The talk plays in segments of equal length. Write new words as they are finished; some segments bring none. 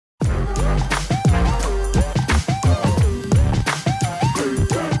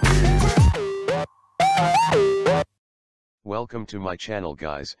Welcome to my channel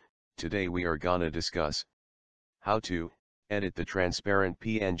guys. Today we are gonna discuss how to edit the transparent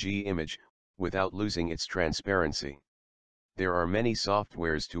PNG image without losing its transparency. There are many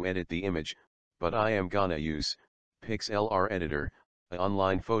softwares to edit the image, but I am gonna use PixLR Editor, an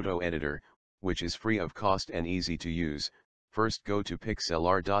online photo editor, which is free of cost and easy to use. First go to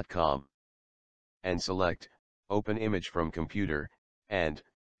pixlr.com and select Open Image from Computer, and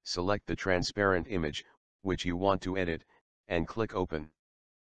select the transparent image which you want to edit, and click Open.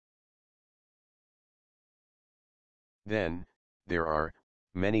 Then, there are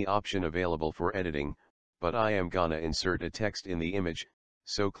many options available for editing, but I am gonna insert a text in the image,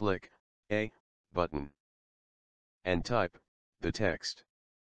 so click A button and type the text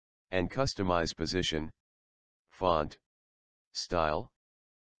and customize position, font, style,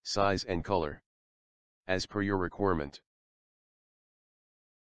 size and color as per your requirement.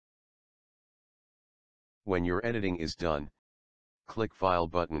 When your editing is done, click File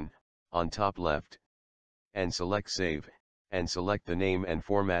button on top left and select Save, and select the name and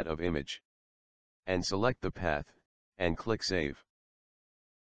format of image, and select the path and click Save.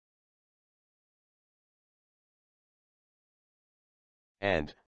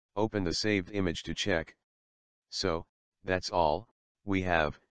 And open the saved image to check. So that's all. We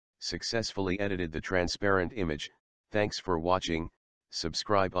have successfully edited the transparent image. Thanks for watching.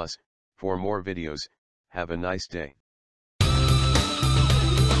 Subscribe us for more videos. Have a nice day.